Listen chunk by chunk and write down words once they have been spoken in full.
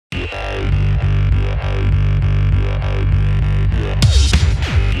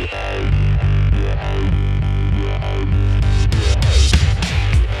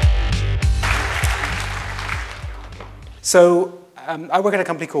So I work at a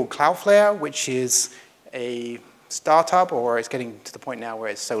company called Cloudflare, which is a startup, or it's getting to the point now where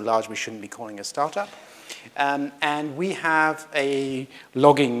it's so large we shouldn't be calling it a startup. And we have a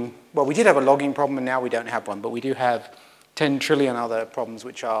logging, well, we did have a logging problem, and now we don't have one, but we do have 10 trillion other problems,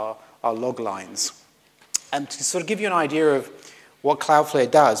 which are log lines. And to sort of give you an idea of what Cloudflare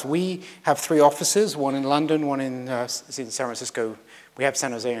does, we have 3 offices, one in London, one in San Francisco. We have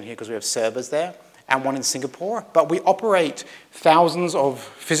San Jose in here because we have servers there, and one in Singapore. But we operate thousands of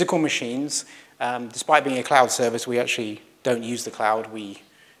physical machines. Despite being a cloud service, we actually don't use the cloud. We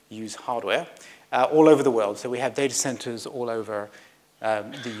use hardware all over the world. So we have data centers all over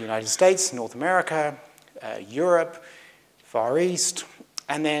the United States, North America, Europe, Far East,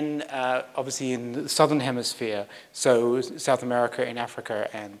 and then obviously in the Southern Hemisphere, so South America, in Africa,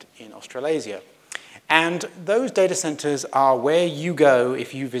 and in Australasia. And those data centers are where you go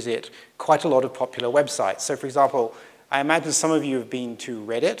if you visit quite a lot of popular websites. So for example, I imagine some of you have been to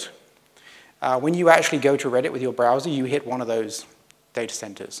Reddit. When you actually go to Reddit with your browser, you hit one of those data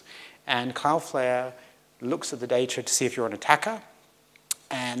centers. And Cloudflare looks at the data to see if you're an attacker,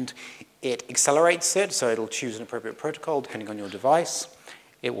 and it accelerates it, so it'll choose an appropriate protocol depending on your device.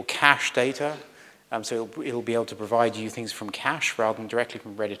 It will cache data, so it'll be able to provide you things from cache rather than directly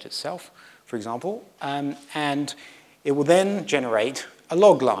from Reddit itself, for example. And it will then generate a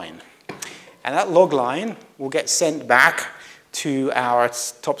log line. And that log line will get sent back to our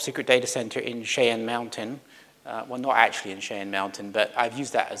top secret data center in Cheyenne Mountain. Well, not actually in Cheyenne Mountain, but I've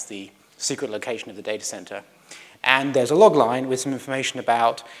used that as the secret location of the data center. And there's a log line with some information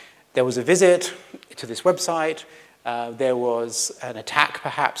about there was a visit to this website, there was an attack,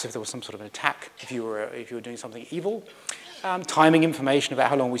 perhaps, if there was some sort of an attack, if you were doing something evil, timing information about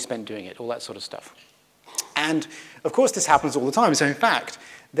how long we spent doing it, all that sort of stuff. And of course, this happens all the time. So in fact,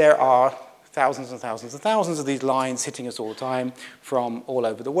 there are thousands and thousands and thousands of these lines hitting us all the time from all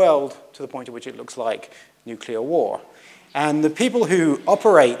over the world to the point at which it looks like nuclear war. And the people who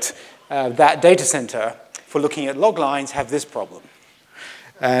operate that data center for looking at log lines have this problem.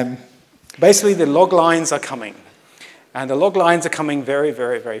 Basically, the log lines are coming. And the log lines are coming very,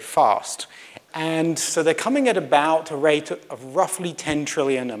 very, very fast. And so they're coming at about a rate of roughly 10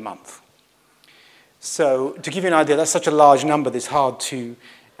 trillion a month. So to give you an idea, that's such a large number that it's hard to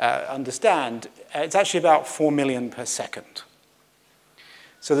understand. It's actually about 4 million per second.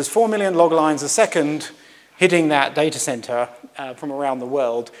 So there's 4 million log lines a second hitting that data center from around the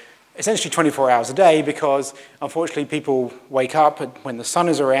world, essentially 24 hours a day, because unfortunately people wake up when the sun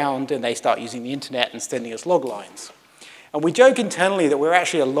is around and they start using the internet and sending us log lines. And we joke internally that we're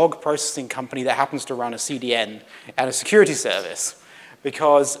actually a log processing company that happens to run a CDN and a security service,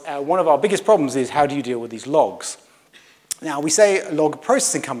 because one of our biggest problems is how do you deal with these logs? Now, we say a log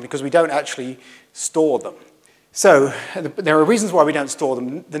processing company because we don't actually store them. So there are reasons why we don't store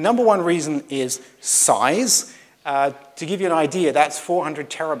them. The number one reason is size. To give you an idea, that's 400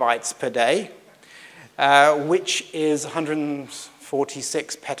 terabytes per day, which is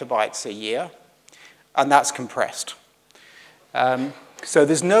 146 petabytes a year, and that's compressed. So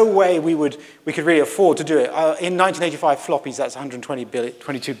there's no way we could really afford to do it. In 1985 floppies, that's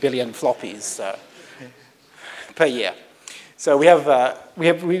 22 billion floppies per year. So we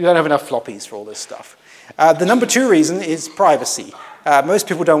don't have enough floppies for all this stuff. The number two reason is privacy. Most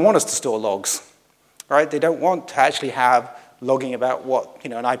people don't want us to store logs, right? They don't want to actually have logging about what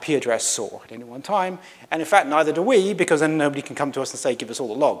an IP address saw at any one time. And in fact, neither do we, because then nobody can come to us and say, give us all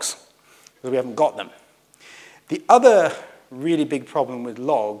the logs, because we haven't got them. The other really big problem with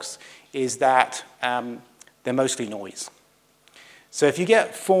logs is that they're mostly noise. So if you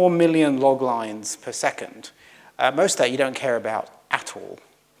get 4 million log lines per second, most of that you don't care about at all.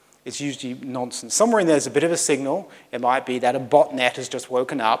 It's usually nonsense. Somewhere in there there's a bit of a signal. It might be that a botnet has just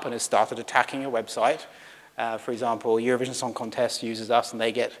woken up and has started attacking a website. For example, Eurovision Song Contest uses us and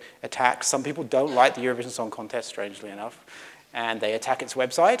they get attacked. Some people don't like the Eurovision Song Contest, strangely enough, and they attack its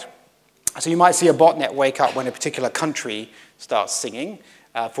website. So you might see a botnet wake up when a particular country starts singing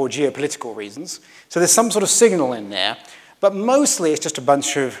for geopolitical reasons. So there's some sort of signal in there, but mostly it's just a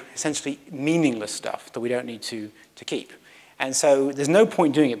bunch of essentially meaningless stuff that we don't need to keep. And so there's no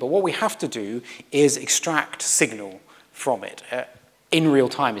point doing it, but what we have to do is extract signal from it in real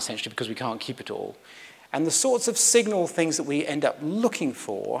time, essentially, because we can't keep it all. And the sorts of signal things that we end up looking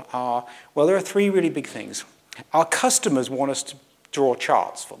for are, well, there are 3 really big things. Our customers want us to draw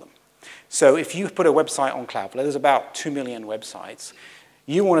charts for them. So if you put a website on Cloudflare, there's about 2 million websites,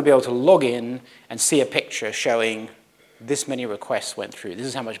 you want to be able to log in and see a picture showing this many requests went through. This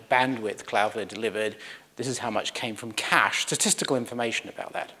is how much bandwidth Cloudflare delivered. This is how much came from cache, statistical information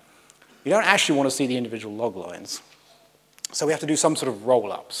about that. You don't actually want to see the individual log lines. So we have to do some sort of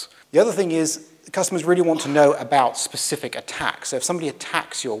roll-ups. The other thing is customers really want to know about specific attacks. So if somebody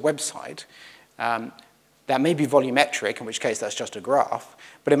attacks your website, that may be volumetric, in which case that's just a graph,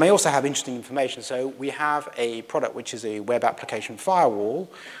 but it may also have interesting information. So we have a product which is a web application firewall,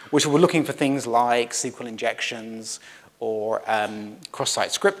 which we're looking for things like SQL injections or cross-site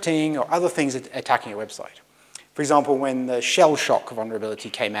scripting or other things attacking a website. For example, when the shell shock vulnerability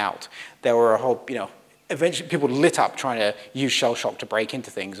came out, there were a whole, eventually people lit up trying to use shell shock to break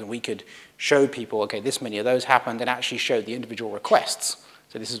into things, and we could show people, okay, this many of those happened, and actually show the individual requests.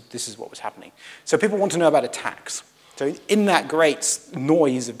 So this is what was happening. So people want to know about attacks. So in that great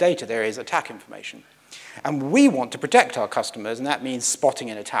noise of data, there is attack information. And we want to protect our customers, and that means spotting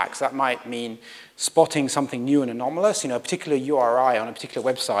in attacks. That might mean spotting something new and anomalous. A particular URI on a particular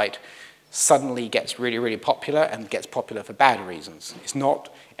website suddenly gets really, really popular and gets popular for bad reasons. It's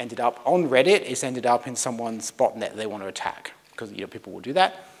not ended up on Reddit, it's ended up in someone's botnet they want to attack, because people will do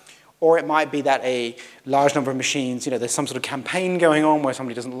that. Or it might be that a large number of machines, there's some sort of campaign going on where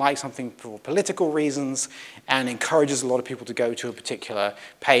somebody doesn't like something for political reasons and encourages a lot of people to go to a particular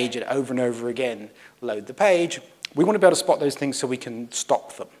page and over again load the page. We want to be able to spot those things so we can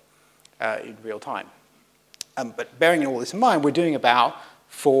stop them in real time. But bearing all this in mind, we're doing about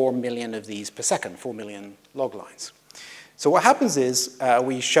 4 million of these per second, 4 million log lines. So what happens is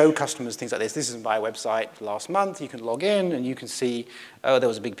we show customers things like this. This is my website last month. You can log in and you can see, oh, there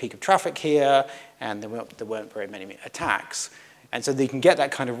was a big peak of traffic here, and there weren't very many attacks. And so they can get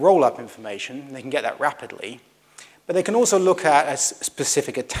that kind of roll-up information. They can get that rapidly. But they can also look at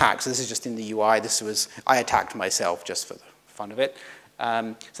specific attacks. This is just in the UI. I attacked myself just for the fun of it.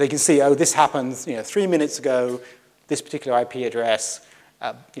 So they can see, oh, this happened 3 minutes ago. This particular IP address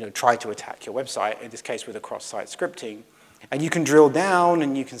tried to attack your website, in this case with a cross-site scripting. And you can drill down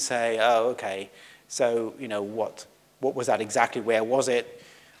and you can say, oh, okay, so what was that exactly? Where was it?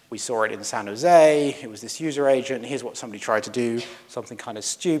 We saw it in San Jose. It was this user agent. Here's what somebody tried to do, something kind of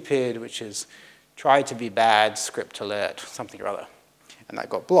stupid, which is try to be bad, script alert, something or other. And that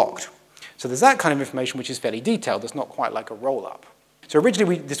got blocked. So there's that kind of information which is fairly detailed. It's not quite like a roll-up. So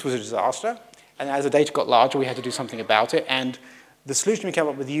originally this was a disaster. And as the data got larger, we had to do something about it. And the solution we came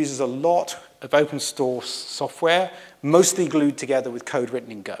up with uses a lot of open source software, mostly glued together with code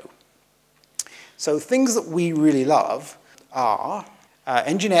written in Go. So things that we really love are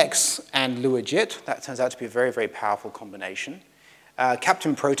Nginx and LuaJIT. That turns out to be a very, very powerful combination.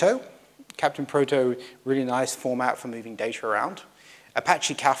 Captain Proto. Captain Proto, really nice format for moving data around.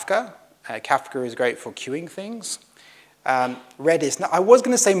 Apache Kafka. Kafka is great for queuing things. Redis. Now, I was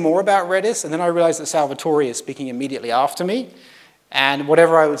going to say more about Redis, and then I realized that Salvatore is speaking immediately after me. And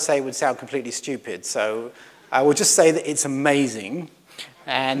whatever I would say would sound completely stupid. So I will just say that it's amazing.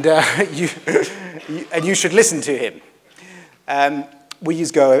 And you should listen to him. We use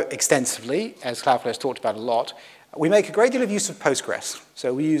Go extensively, as Cloudflare has talked about a lot. We make a great deal of use of Postgres.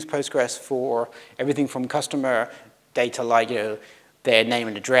 So we use Postgres for everything from customer data like their name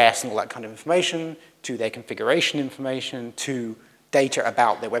and address and all that kind of information, to their configuration information, to data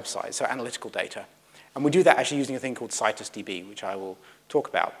about their website, so analytical data. And we do that actually using a thing called CitusDB, which I will talk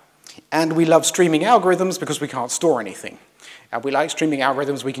about. And we love streaming algorithms because we can't store anything. And we like streaming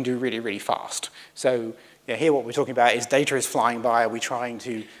algorithms we can do really, really fast. So here what we're talking about is data is flying by. Are we trying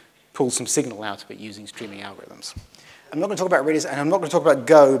to pull some signal out of it using streaming algorithms? I'm not going to talk about Redis, and I'm not going to talk about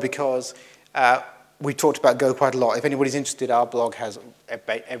Go because we talked about Go quite a lot. If anybody's interested, our blog has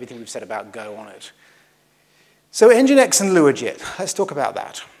everything we've said about Go on it. So Nginx and LuaJIT, let's talk about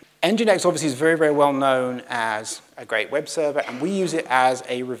that. Nginx obviously is very, very well known as a great web server, and we use it as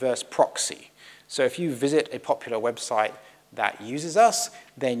a reverse proxy. So if you visit a popular website that uses us,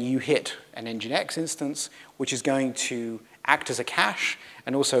 then you hit an Nginx instance, which is going to act as a cache,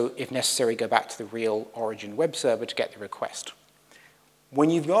 and also, if necessary, go back to the real origin web server to get the request.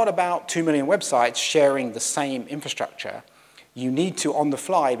 When you've got about 2 million websites sharing the same infrastructure, you need to, on the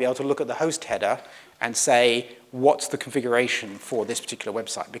fly, be able to look at the host header and say, what's the configuration for this particular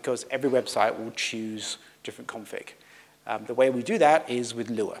website? Because every website will choose different config. The way we do that is with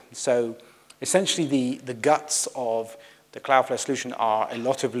Lua. So essentially, the guts of the Cloudflare solution are a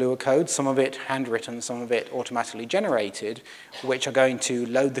lot of Lua code, some of it handwritten, some of it automatically generated, which are going to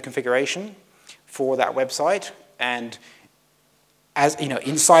load the configuration for that website, and as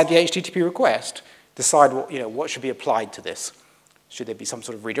inside the HTTP request, decide what should be applied to this. Should there be some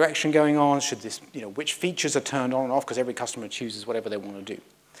sort of redirection going on? Should this, which features are turned on and off? Because every customer chooses whatever they want to do.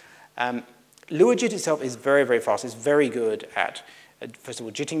 LuaJIT itself is very, very fast. It's very good at, first of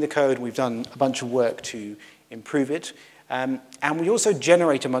all, JITting the code. We've done a bunch of work to improve it. And we also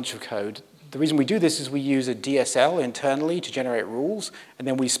generate a bunch of code the reason we do this is we use a DSL internally to generate rules, and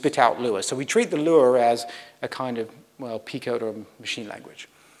then we spit out Lua. So we treat the Lua as a kind of, well, P code or machine language.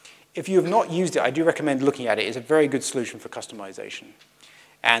 If you have not used it, I do recommend looking at it. It's a very good solution for customization.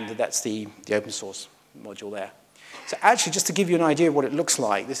 And that's the open source module there. So actually, just to give you an idea of what it looks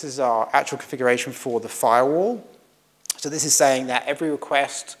like, this is our actual configuration for the firewall. So this is saying that every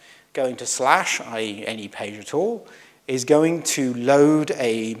request going to slash, i.e. any page at all, is going to load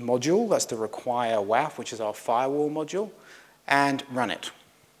a module, that's the require WAF, which is our firewall module, and run it.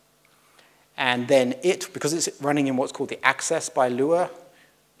 And then it, because it's running in what's called the access by Lua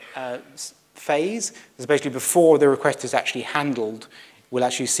phase, is basically before the request is actually handled, we'll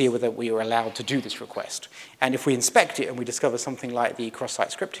actually see whether we are allowed to do this request. And if we inspect it and we discover something like the cross-site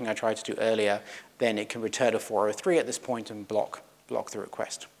scripting I tried to do earlier, then it can return a 403 at this point and block the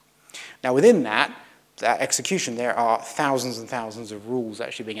request. Now within that execution, there are thousands and thousands of rules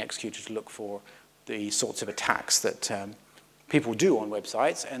actually being executed to look for the sorts of attacks that people do on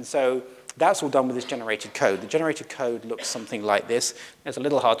websites. And so that's all done with this generated code. The generated code looks something like this. It's a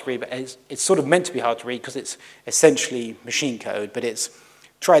little hard to read, but it's sort of meant to be hard to read because it's essentially machine code, but it's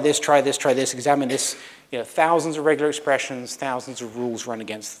try this, try this, try this, examine this, thousands of regular expressions, thousands of rules run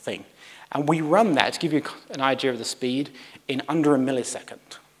against the thing. And we run that, to give you an idea of the speed, in under a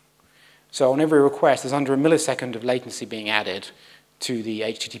millisecond. So on every request, there's under a millisecond of latency being added to the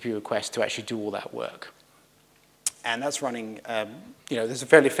HTTP request to actually do all that work. And that's running, this is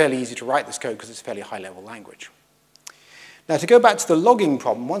fairly easy to write this code because it's a fairly high-level language. Now, to go back to the logging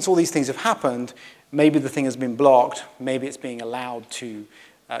problem, once all these things have happened, maybe the thing has been blocked, maybe it's being allowed to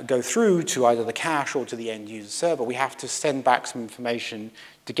go through to either the cache or to the end-user server. We have to send back some information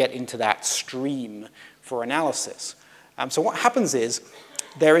to get into that stream for analysis. So what happens is,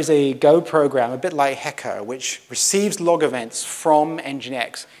 there is a Go program, a bit like Hecker, which receives log events from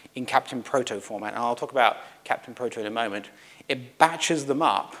Nginx in Captain Proto format. And I'll talk about Captain Proto in a moment. It batches them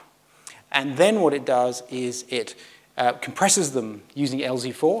up. And then what it does is it compresses them using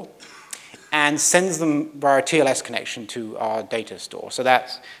LZ4 and sends them via a TLS connection to our data store. So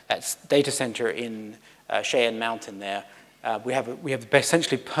that's data center in Cheyenne Mountain there. We have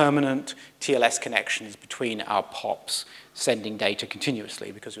essentially permanent TLS connections between our POPs sending data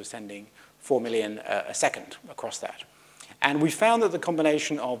continuously because we're sending 4 million a second across that. And we found that the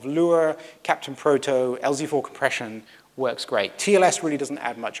combination of Lua, Captain Proto, LZ4 compression works great. TLS really doesn't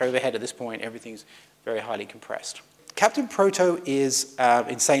add much overhead at this point. Everything's very highly compressed. Captain Proto is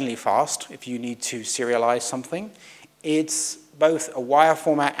insanely fast if you need to serialize something. It's both a wire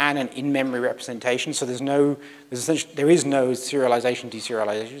format and an in-memory representation, so there is no serialization,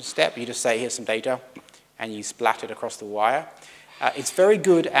 deserialization step. You just say, here's some data, and you splat it across the wire. It's very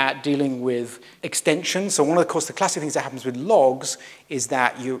good at dealing with extensions. So one of the classic things that happens with logs is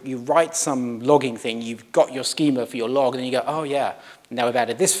that you write some logging thing, you've got your schema for your log, and then you go, oh yeah, now we've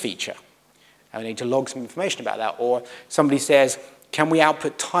added this feature. I need to log some information about that. Or somebody says, can we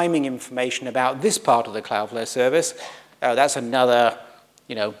output timing information about this part of the Cloudflare service? That's another,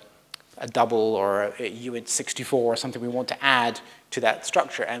 a double or a UID64 or something we want to add to that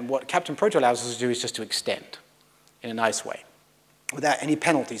structure. And what Captain Proto allows us to do is just to extend in a nice way without any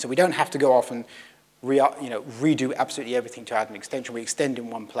penalty. So we don't have to go off and redo absolutely everything to add an extension. We extend in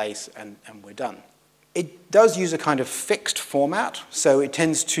one place and we're done. It does use a kind of fixed format, so it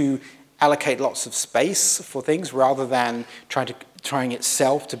tends to allocate lots of space for things rather than trying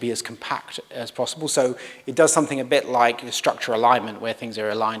itself to be as compact as possible. So it does something a bit like structure alignment where things are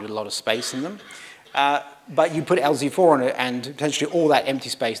aligned with a lot of space in them. But you put LZ4 on it and potentially all that empty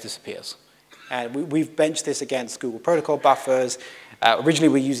space disappears. And we've benched this against Google Protocol buffers. Originally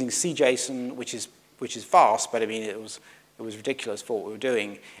we were using CJSON, which is fast, but I mean it was ridiculous for what we were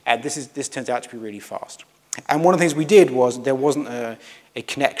doing. And this turns out to be really fast. And one of the things we did was there wasn't a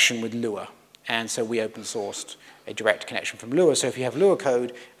connection with Lua. And so we open sourced a direct connection from Lua. So if you have Lua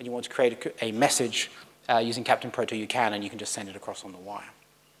code and you want to create a message using Captain Proto, you can, and you can just send it across on the wire.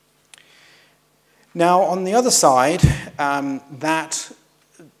 Now, on the other side, that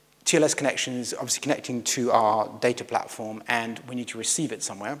TLS connection is obviously connecting to our data platform, and we need to receive it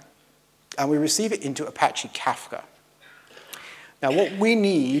somewhere. And we receive it into Apache Kafka. Now, what we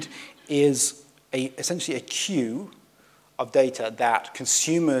need is essentially a queue of data that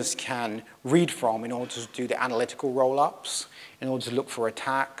consumers can read from in order to do the analytical roll-ups, in order to look for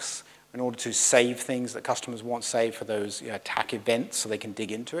attacks, in order to save things that customers want saved for those attack events so they can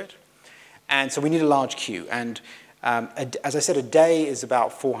dig into it. And so we need a large queue. And as I said, a day is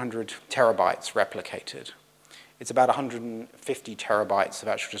about 400 terabytes replicated. It's about 150 terabytes of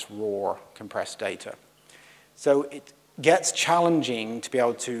actual just raw compressed data. So gets challenging to be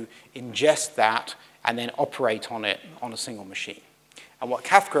able to ingest that and then operate on it on a single machine. And what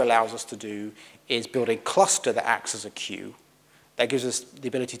Kafka allows us to do is build a cluster that acts as a queue that gives us the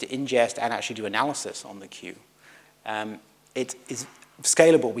ability to ingest and actually do analysis on the queue. It is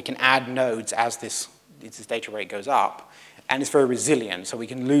scalable. We can add nodes as this data rate goes up, and it's very resilient. So we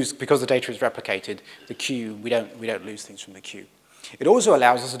can lose, because the data is replicated, the queue, we don't lose things from the queue. It also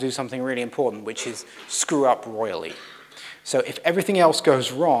allows us to do something really important, which is screw up royally. So if everything else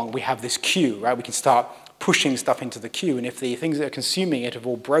goes wrong, we have this queue, right? We can start pushing stuff into the queue, and if the things that are consuming it have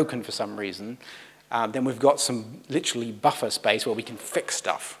all broken for some reason, then we've got some literally buffer space where we can fix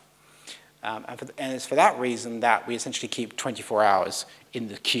stuff. And it's for that reason that we essentially keep 24 hours in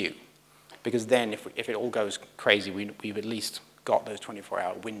the queue, because then if it all goes crazy, we've at least got those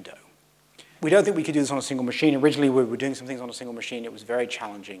 24-hour window. We don't think we could do this on a single machine. Originally, we were doing some things on a single machine. It was very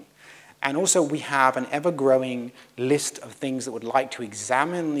challenging. And also, we have an ever-growing list of things that would like to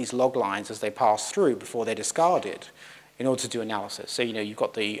examine these log lines as they pass through before they're discarded in order to do analysis. So, you've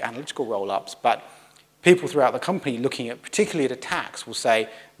got the analytical roll-ups, but people throughout the company looking at, particularly at attacks, will say,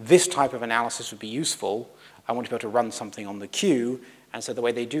 this type of analysis would be useful. I want to be able to run something on the queue. And so the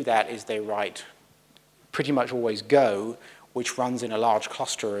way they do that is they write pretty much always Go, which runs in a large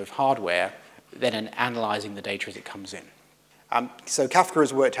cluster of hardware, then analyzing the data as it comes in. So Kafka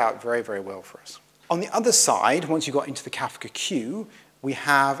has worked out very, very well for us. On the other side, once you got into the Kafka queue, we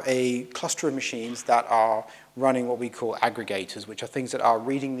have a cluster of machines that are running what we call aggregators, which are things that are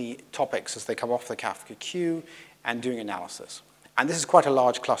reading the topics as they come off the Kafka queue and doing analysis. And this is quite a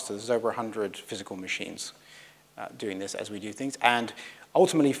large cluster. There's over 100 physical machines doing this as we do things. And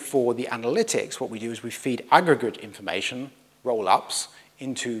ultimately, for the analytics, what we do is we feed aggregate information, roll-ups,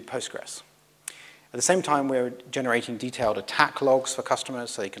 into Postgres. At the same time, we're generating detailed attack logs for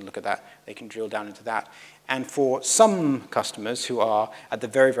customers, so they can look at that, they can drill down into that. And for some customers who are at the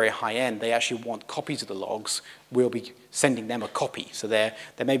very, very high end, they actually want copies of the logs. We'll be sending them a copy. So there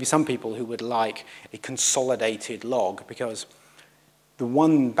may be some people who would like a consolidated log, because the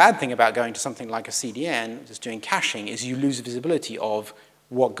one bad thing about going to something like a CDN, just doing caching, is you lose visibility of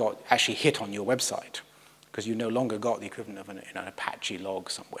what got actually hit on your website, because you no longer got the equivalent of an Apache log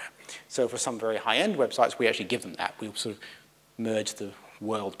somewhere. So for some very high-end websites, we actually give them that. We sort of merge the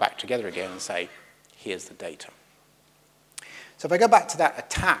world back together again and say, here's the data. So if I go back to that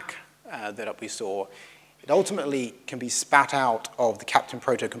attack that we saw, it ultimately can be spat out of the captain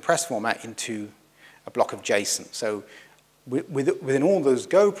proto compressed format into a block of JSON. So within all those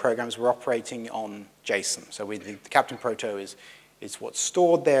Go programs, we're operating on JSON. So the captain proto is what's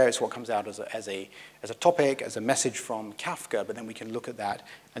stored there, it's what comes out as a topic, as a message from Kafka, but then we can look at that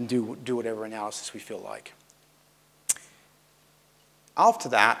and do whatever analysis we feel like. After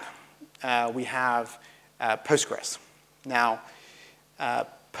that, we have Postgres. Now,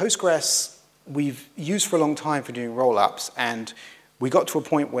 Postgres we've used for a long time for doing roll-ups, and we got to a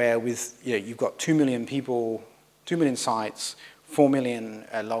point where you've got 2 million people, 2 million sites, 4 million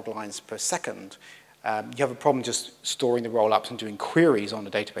log lines per second. You have a problem just storing the roll-ups and doing queries on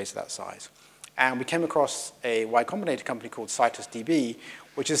a database of that size. And we came across a Y Combinator company called CitusDB,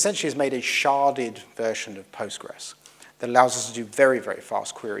 which essentially has made a sharded version of Postgres that allows us to do very, very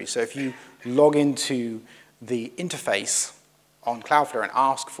fast queries. So if you log into the interface on Cloudflare and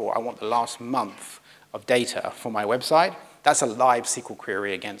ask for, I want the last month of data for my website, that's a live SQL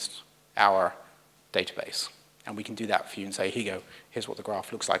query against our database. And we can do that for you and say, here you go, here's what the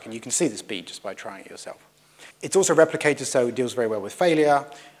graph looks like. And you can see the speed just by trying it yourself. It's also replicated, so it deals very well with failure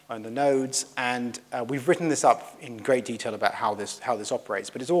on the nodes. And we've written this up in great detail about how this operates.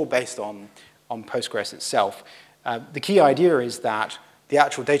 But it's all based on Postgres itself. The key idea is that the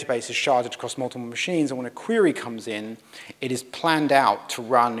actual database is sharded across multiple machines. And when a query comes in, it is planned out to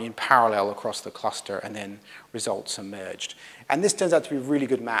run in parallel across the cluster, and then results are merged. And this turns out to be a really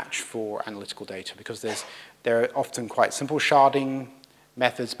good match for analytical data, because there are often quite simple sharding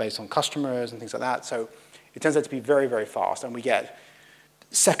methods based on customers and things like that. So it turns out to be very, very fast. And we get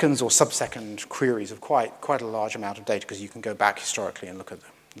seconds or sub-second queries of quite a large amount of data, because you can go back historically and look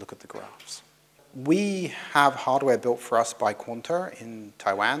at the graphs. We have hardware built for us by Quanta in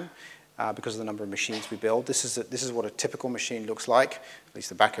Taiwan because of the number of machines we build. This is what a typical machine looks like, at least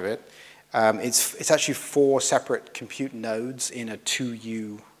the back of it. It's actually 4 separate compute nodes in a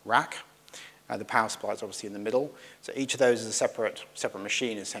 2U rack. The power supply is obviously in the middle. So each of those is a separate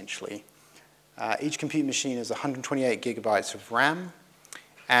machine, essentially. Each compute machine is 128 gigabytes of RAM.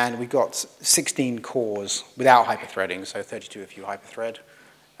 And we've got 16 cores without hyperthreading, so 32 if you hyperthread,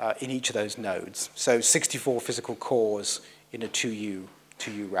 in each of those nodes. So 64 physical cores in a 2U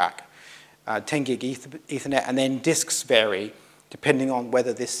rack. 10 gig Ethernet, and then disks vary depending on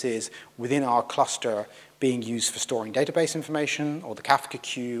whether this is within our cluster being used for storing database information, or the Kafka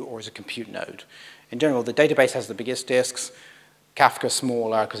queue, or as a compute node. In general, the database has the biggest disks, Kafka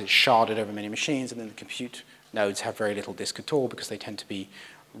smaller because it's sharded over many machines, and then the compute nodes have very little disk at all because they tend to be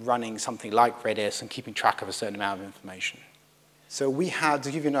running something like Redis and keeping track of a certain amount of information. So we had,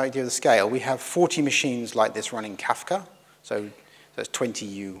 to give you an idea of the scale, we have 40 machines like this running Kafka, so that's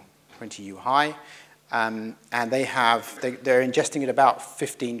 20U high. And they're ingesting at about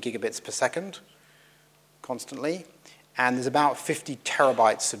 15 gigabits per second constantly, and there's about 50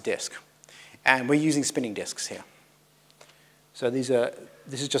 terabytes of disk. And we're using spinning disks here. So this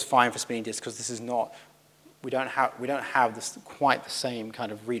is just fine for spinning disks because this is not, we don't have this, quite the same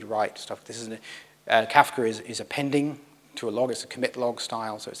kind of read-write stuff. This is Kafka is appending to a log. It's a commit log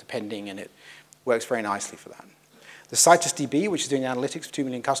style, so it's appending, and it works very nicely for that. The Citus DB, which is doing analytics for 2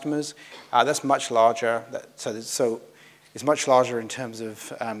 million customers, that's much larger. So it's much larger in terms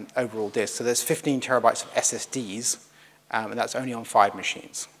of overall disk. So there's 15 terabytes of SSDs, and that's only on 5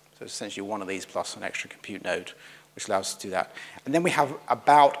 machines. So it's essentially one of these plus an extra compute node, which allows us to do that. And then we have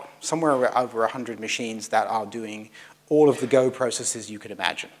about somewhere over 100 machines that are doing all of the Go processes you could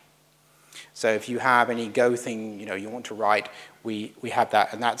imagine. So if you have any Go thing you want to write, we have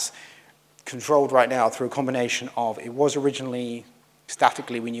that, and that's controlled right now through a combination of, it was originally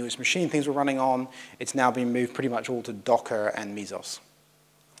statically we knew which machine things were running on. It's now been moved pretty much all to Docker and Mesos.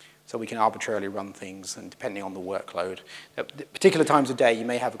 So we can arbitrarily run things, and depending on the workload. At particular times of day, you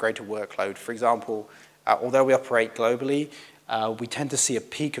may have a greater workload. For example, although we operate globally, we tend to see a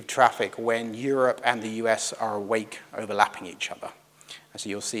peak of traffic when Europe and the US are awake, overlapping each other. And so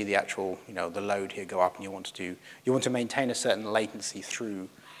you'll see the actual, the load here go up, and you want to maintain a certain latency through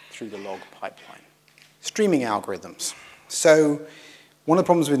the log pipeline. Streaming algorithms. So one of the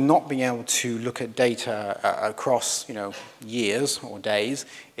problems with not being able to look at data across years or days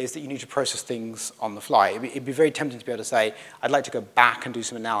is that you need to process things on the fly. It'd be very tempting to be able to say, I'd like to go back and do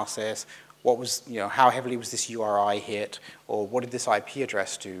some analysis. What was, how heavily was this URI hit, or what did this IP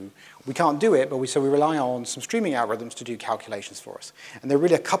address do? We can't do it, but so we rely on some streaming algorithms to do calculations for us. And there are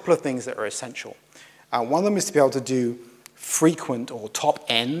really a couple of things that are essential. One of them is to be able to do frequent or top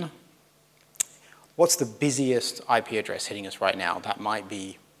N. What's the busiest IP address hitting us right now? That might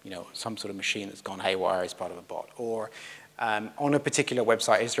be some sort of machine that's gone haywire as part of a bot. Or on a particular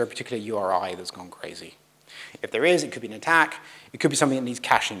website, is there a particular URI that's gone crazy? If there is, it could be an attack. It could be something that needs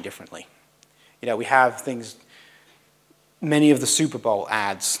caching differently. We have things, many of the Super Bowl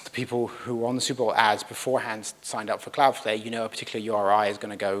ads, the people who were on the Super Bowl ads beforehand signed up for Cloudflare, a particular URI is going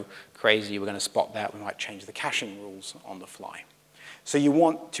to go crazy, we're going to spot that, we might change the caching rules on the fly. So you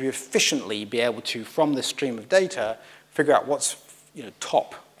want to efficiently be able to, from this stream of data, figure out what's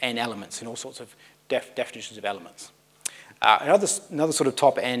top N elements in all sorts of definitions of elements. Another sort of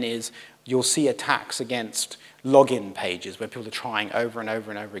top N is you'll see attacks against login pages where people are trying over and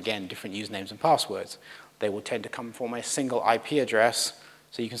over and over again different usernames and passwords. They will tend to come from a single IP address,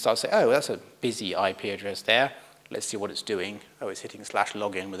 so you can start to say, oh, that's a busy IP address there. Let's see what it's doing. Oh, it's hitting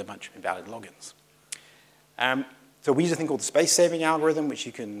 /login with a bunch of invalid logins. So we use a thing called the space-saving algorithm, which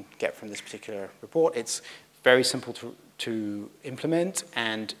you can get from this particular report. It's very simple to implement,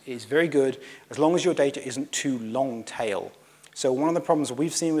 and is very good as long as your data isn't too long tail. So one of the problems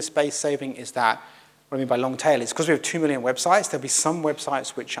we've seen with space-saving is that, what I mean by long tail is because we have 2 million websites, there'll be some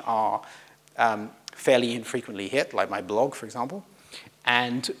websites which are fairly infrequently hit, like my blog, for example.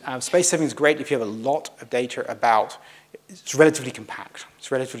 And space saving is great if you have a lot of data about, it's relatively compact,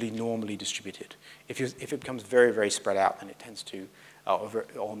 it's relatively normally distributed. If it becomes very, very spread out, then it tends to,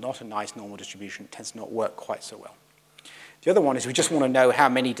 or not a nice normal distribution, it tends to not work quite so well. The other one is we just want to know how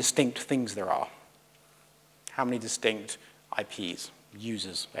many distinct things there are. How many distinct IPs,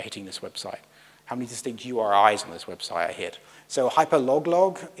 users are hitting this website. How many distinct URIs on this website are hit. So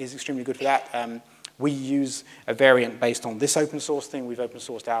hyperloglog is extremely good for that. We use a variant based on this open source thing. We've open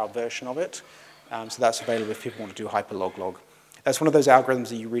sourced our version of it. So that's available if people want to do hyperloglog. That's one of those algorithms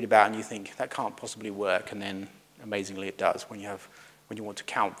that you read about and you think, that can't possibly work, and then amazingly it does when you want to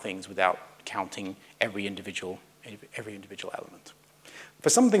count things without counting every individual element. For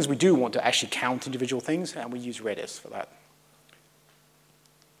some things we do want to actually count individual things, and we use Redis for that.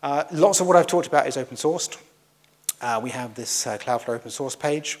 Lots of what I've talked about is open sourced. We have this Cloudflare open source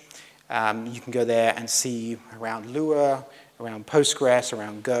page. You can go there and see around Lua, around Postgres,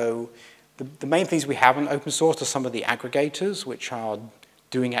 around Go. The main things we have in open source are some of the aggregators, which are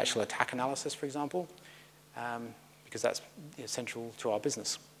doing actual attack analysis, for example, because that's essential to our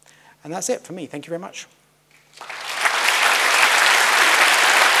business. And that's it for me. Thank you very much.